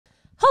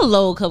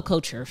Hello, Cup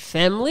Culture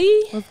family.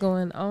 What's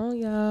going on,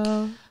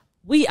 y'all?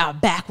 We are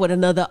back with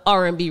another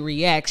R&B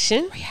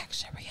reaction.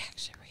 Reaction.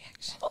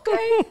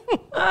 Okay.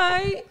 All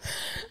right.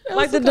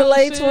 Like the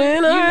delay,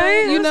 twin. All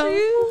right. You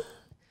know.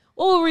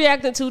 What we're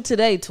reacting to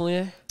today,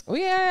 twin? We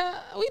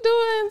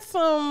doing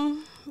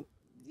some,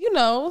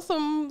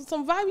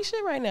 some vibey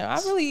shit right now. I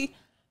really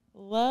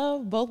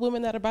love both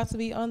women that are about to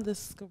be on the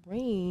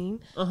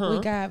screen. We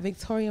got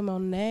Victoria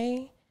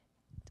Monet.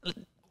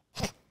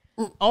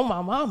 Oh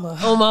my mama.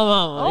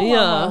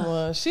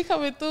 Yeah. She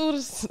coming through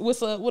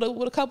with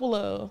a couple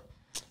of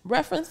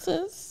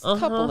references, a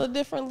couple of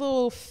different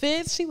little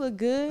fits. She look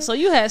good. So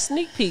you had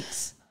sneak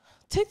peeks.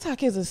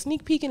 TikTok is a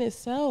sneak peek in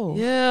itself.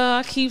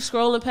 Yeah, I keep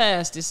scrolling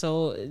past it.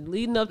 So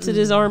leading up to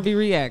this R&B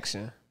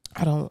reaction,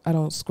 I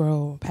don't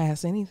scroll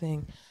past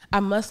anything. I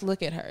must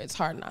look at her. It's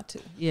hard not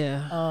to.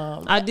 Yeah.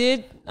 I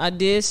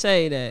did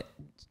say that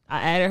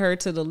I added her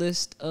to the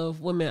list of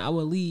women I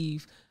would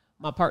leave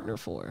my partner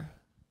for.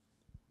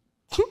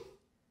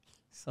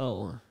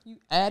 So you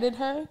added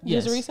her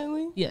just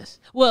recently? Yes.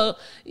 Well,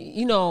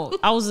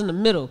 I was in the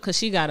middle because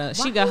she got her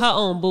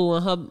own boo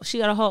and she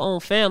got her own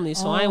family,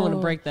 so I didn't want to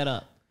break that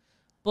up.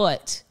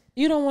 But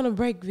you don't want to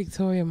break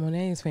Victoria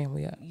Monet's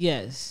family up.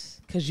 Yes.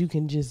 Because you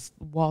can just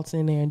waltz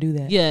in there and do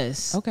that.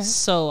 Yes. Okay.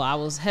 So I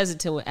was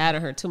hesitant with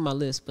adding her to my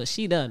list, but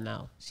she done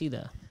now. She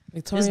done.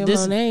 Victoria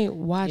Monet,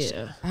 watch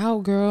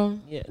out, girl.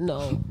 Yeah,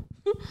 no.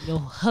 Your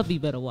hubby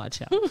better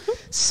watch out.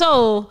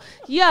 So,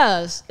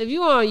 yes, if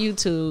you are on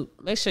YouTube,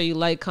 make sure you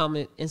like,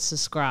 comment, and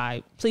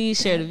subscribe. Please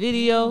share the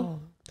video.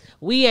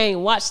 We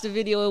ain't watched the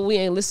video and we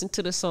ain't listened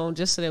to the song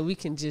just so that we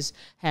can just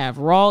have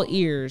raw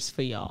ears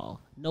for y'all.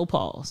 No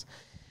pause.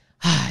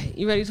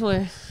 You ready,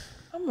 twin?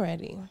 I'm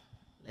ready.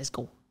 Let's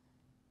go.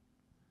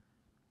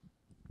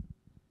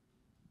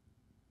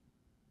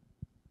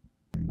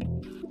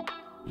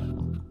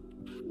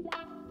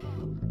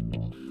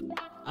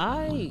 All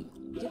right.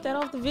 Get that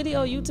off the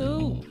video,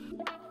 YouTube.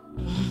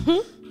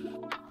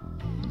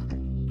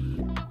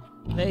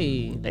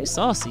 Hey, they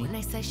saucy. When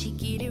they say she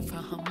get it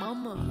from her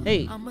mama,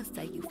 hey, I'ma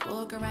say you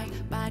fuck her right.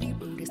 Body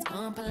rude is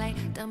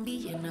unpolite. Don't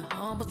be in the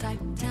humble type.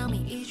 Tell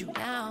me, is you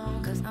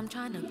down? Cause I'm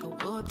trying to go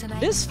up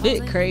tonight. This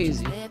fit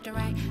crazy.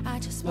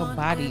 Your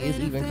body is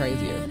even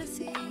crazier.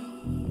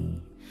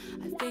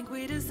 I think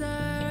we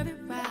deserve it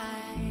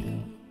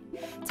right.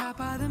 Top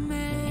of the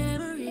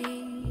memory.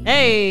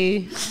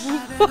 Hey,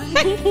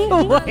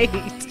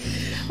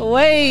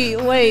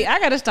 wait. I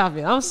gotta stop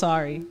you. I'm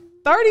sorry.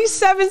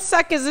 37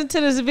 seconds into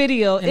this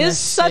video is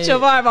such a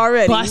vibe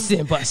already.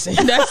 Busting.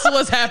 That's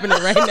what's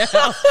happening right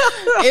now.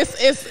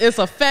 It's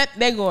a fat.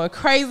 They going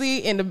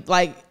crazy and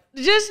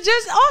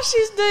just all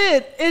she's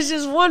did is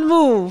just one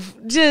move.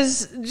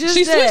 Just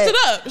she switched it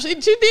up. She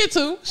did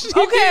too.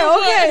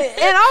 Okay.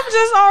 And I'm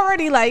just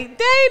already like,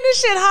 dang,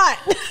 this shit hot.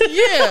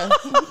 Yeah,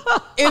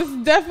 it's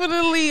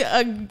definitely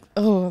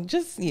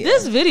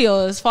This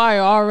video is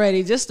fire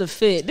already. Just the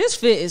fit. This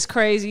fit is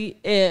crazy.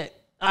 And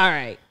all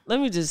right, let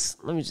me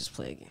just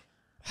play again.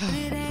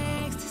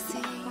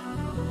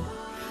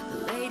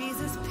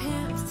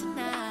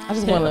 I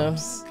just want to.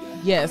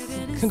 Yes,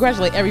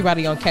 congratulate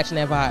everybody on catching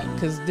that vibe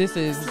because this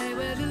is.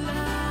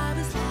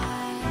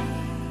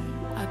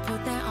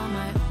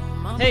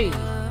 Hey.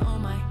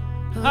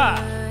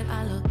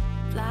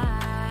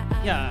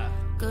 Yeah.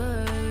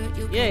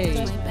 Yay.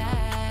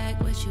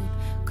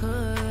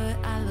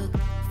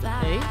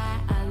 Hey.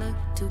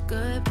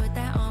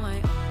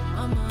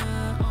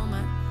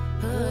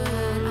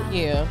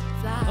 Yeah.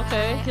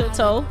 Okay. Heel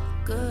toe.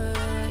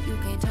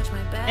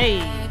 Hey.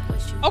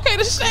 Okay,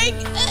 the shake.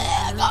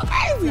 Go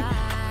crazy.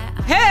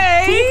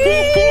 Hey.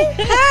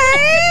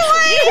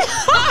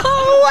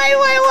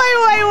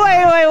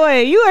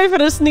 Wait. You ain't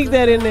finna sneak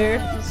that in there.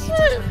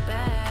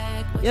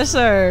 Yes,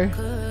 sir.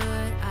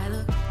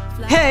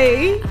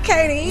 Hey,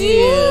 Katie.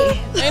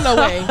 Yeah. Ain't no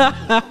way.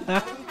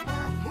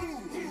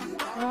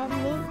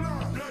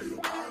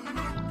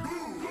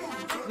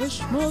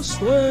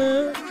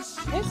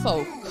 It's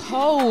so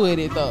cold with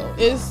it though.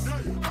 It's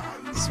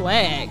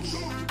swag.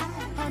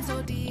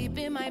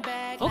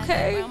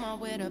 Okay.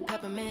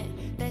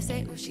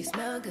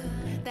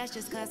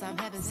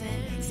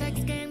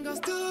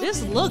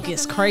 This look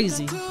is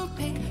crazy.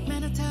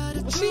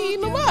 She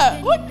eating them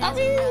up. Look, I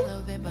mean.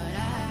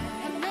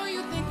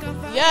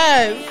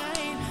 Yes.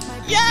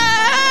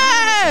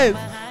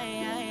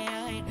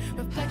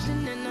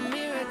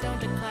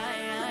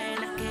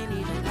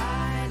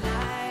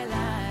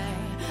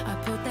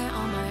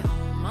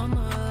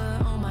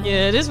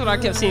 Yeah, this is what I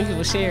kept seeing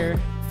people share.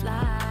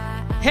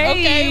 Hey,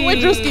 okay, where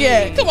Drewski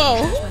at? Come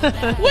on,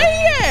 where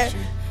he at?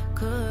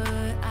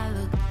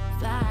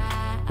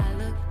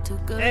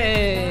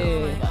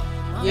 Hey,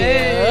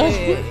 yeah.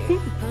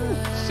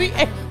 She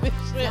ate this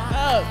shit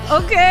up.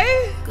 Okay.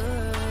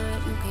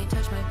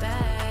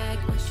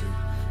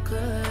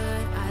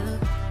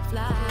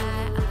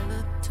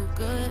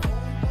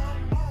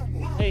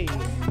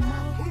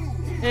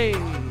 Hey.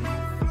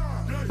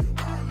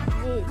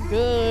 Look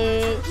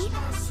good.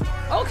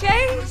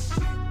 Okay.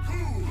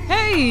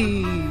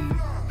 Hey.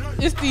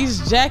 It's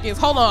these jackets.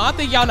 Hold on, I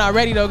think y'all not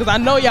ready though, because I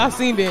know y'all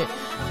seen it.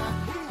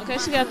 Okay,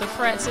 she got the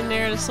frets in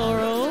there, the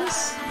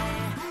sorrels.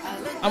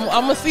 I'm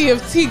gonna see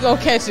if T go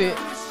catch it.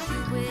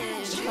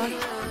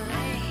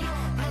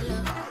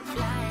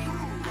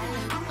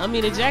 I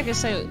mean, the jacket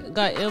say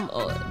got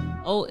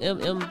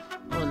M-O-M-M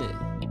on it.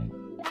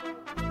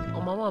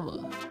 Oh, my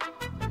mama.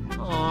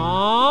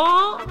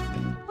 Aww.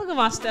 Look at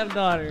my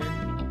stepdaughter.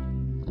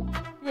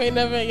 You ain't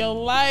never in your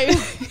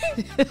life.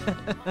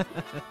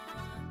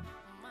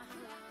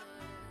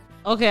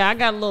 Okay, I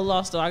got a little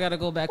lost though. I gotta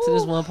go back to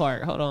this one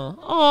part. Hold on.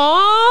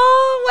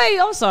 Oh, wait.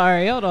 I'm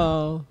sorry. Hold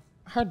on.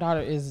 Her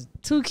daughter is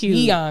Too cute.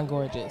 beyond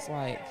gorgeous.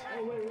 Like,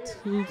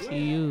 Too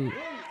cute.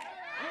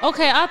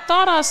 Okay, I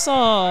thought I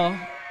saw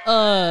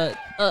a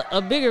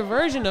bigger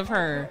version of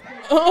her.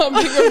 a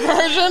bigger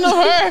version of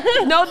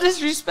her. No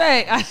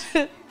disrespect.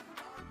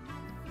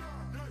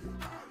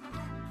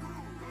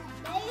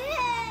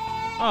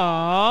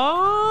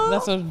 Aww.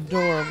 That's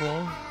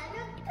adorable.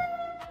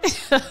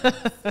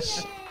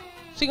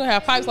 She gonna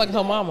have pipes like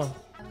her mama.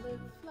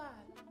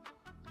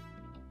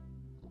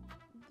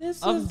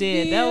 I'm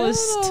dead. That was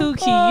too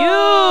cute.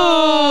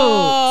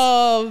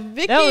 Oh,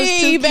 Vicky, That was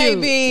too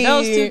baby. cute. That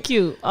was too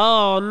cute.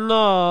 Oh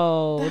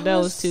no, that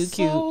was too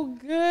cute. So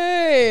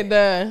good.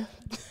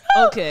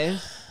 Okay,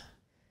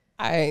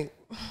 All right.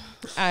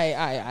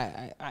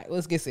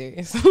 Let's get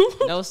serious.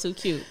 that was too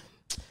cute.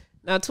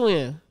 Now,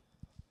 twin.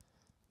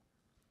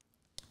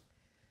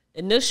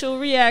 Initial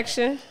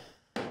reaction.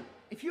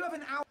 If you have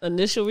an hour.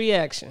 Initial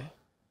reaction.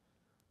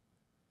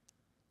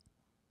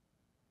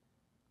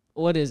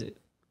 What is it?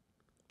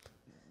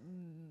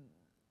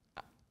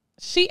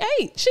 She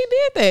ate. She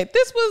did that.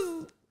 This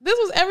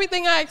was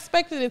everything I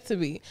expected it to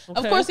be. Okay.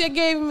 Of course, it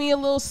gave me a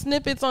little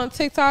snippets on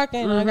TikTok,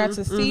 and I got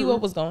to see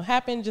what was gonna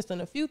happen just in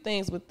a few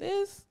things with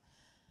this.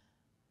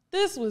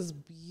 This was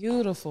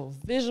beautiful,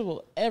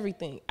 visual,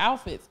 everything,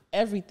 outfits,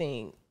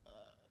 everything.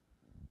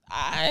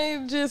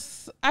 I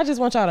just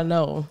want y'all to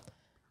know,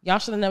 y'all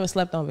should have never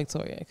slept on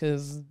Victoria,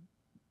 because,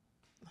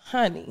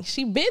 honey,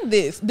 she been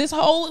this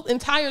whole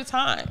entire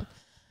time.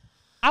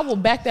 I will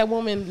back that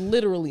woman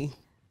literally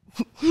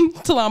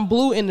till I'm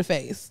blue in the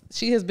face.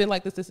 She has been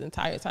like this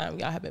entire time.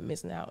 Y'all have been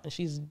missing out, and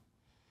she's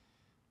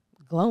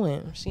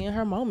glowing. She in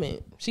her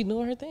moment. She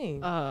doing her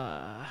thing.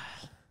 I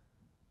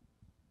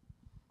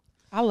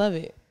love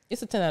it.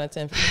 It's a 10 out of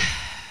 10 for me.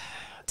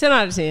 10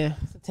 out of 10.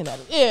 It's a 10 out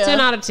of 10. 10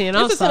 out of 10.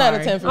 I'm It's a 10 sorry. out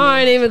of 10 for me. I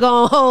ain't even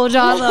gonna hold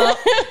y'all up.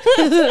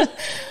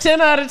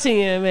 10 out of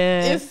 10,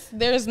 man.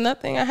 There's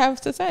nothing I have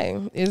to say.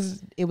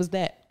 It was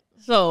that.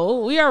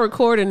 So we are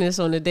recording this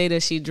on the day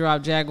that she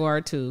dropped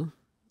Jaguar 2.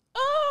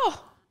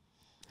 Oh,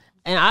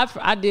 And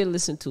I did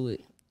listen to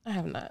it. I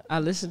have not. I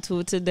listened to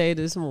it today,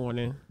 this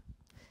morning.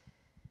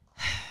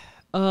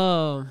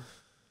 I'm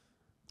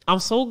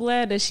so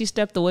glad that she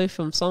stepped away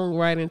from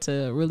songwriting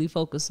to really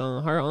focus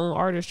on her own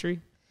artistry.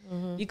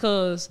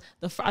 Because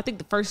I think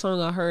the first song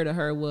I heard of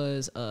her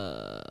was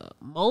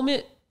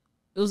Moment.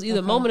 It was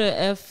either Moment or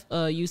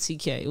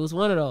F-U-C-K. It was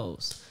one of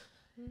those.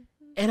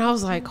 And I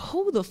was like,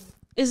 who the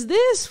is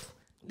this?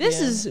 This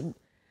is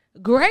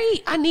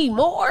great. I need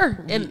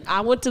more. And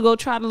I went to go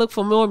try to look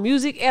for more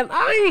music, and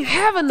I ain't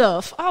have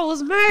enough. I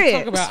was mad.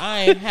 Talk about I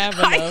ain't have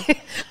enough.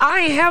 I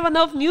ain't have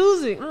enough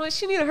music. I'm like,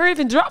 she need to hurry up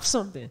and drop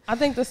something. I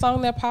think the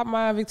song that popped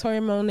my Victoria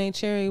Monet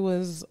cherry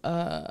was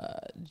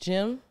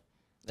Jim.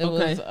 It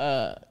was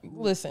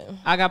listen.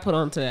 I got put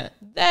onto that.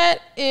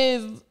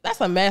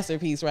 That's a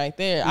masterpiece right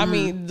there. I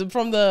mean,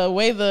 from the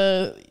way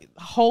the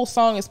whole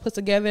song is put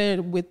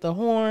together with the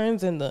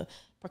horns and the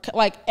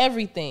like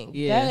everything.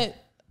 Yeah.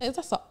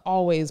 That's an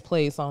always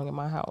played song in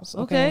my house.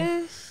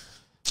 Okay.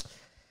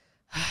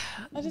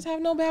 I just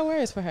have no bad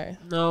words for her.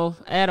 No,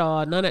 at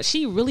all. None of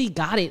she really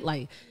got it.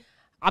 Like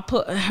I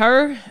put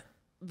her,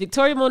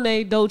 Victoria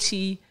Monet,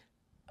 Doechii.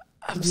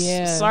 I'm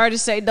sorry to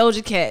say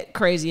Doja Cat,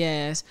 crazy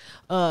ass.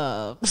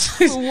 What?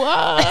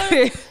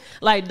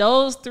 Like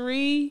those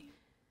three.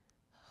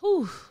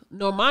 Whew,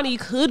 Normani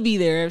could be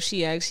there if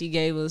she actually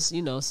gave us,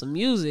 some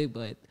music,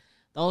 but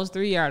those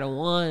three are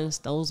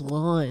those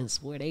ones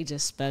where they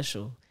just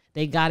special.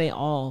 They got it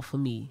all for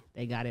me.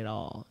 They got it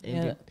all.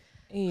 And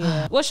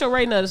Yeah. What's your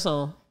rating of the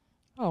song?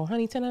 Oh,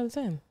 honey, 10 out of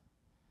 10.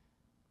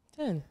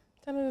 10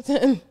 out of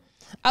 10.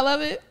 I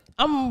love it.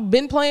 I'm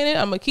been playing it.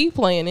 I'm going to keep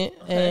playing it.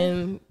 Okay.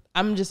 And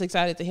I'm just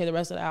excited to hear the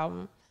rest of the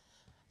album.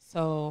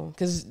 So,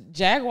 because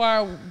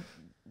Jaguar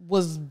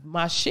was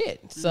my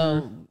shit.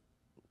 So,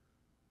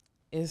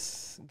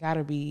 it's got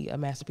to be a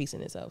masterpiece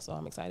in itself. So,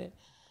 I'm excited.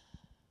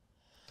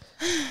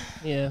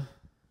 Yeah.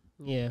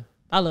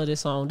 I love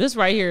this song. This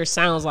right here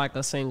sounds like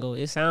a single.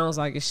 It sounds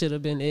like it should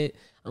have been it.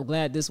 I'm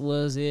glad this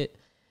was it.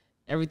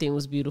 Everything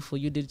was beautiful.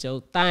 You did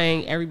your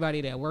thing.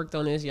 Everybody that worked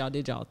on this, y'all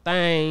did y'all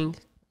thing.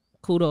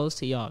 Kudos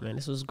to y'all, man.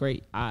 This was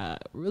great. I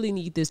really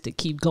need this to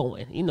keep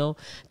going.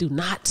 Do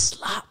not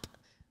stop.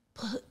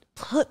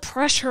 Put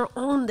pressure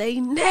on their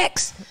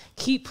necks.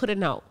 Keep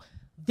putting out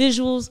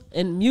visuals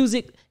and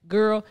music.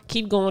 Girl,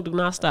 keep going. Do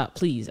not stop,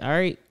 please. All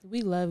right?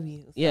 We love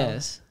you. So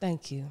yes.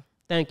 Thank you.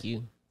 Thank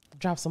you.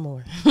 Drop some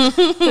more.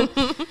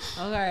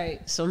 All right.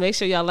 So make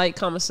sure y'all like,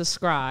 comment,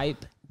 subscribe.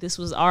 This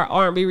was our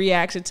R&B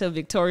reaction to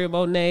Victoria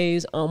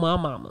Monet's On My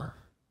Mama.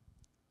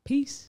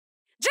 Peace.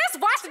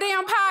 Just watch the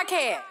damn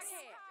podcast.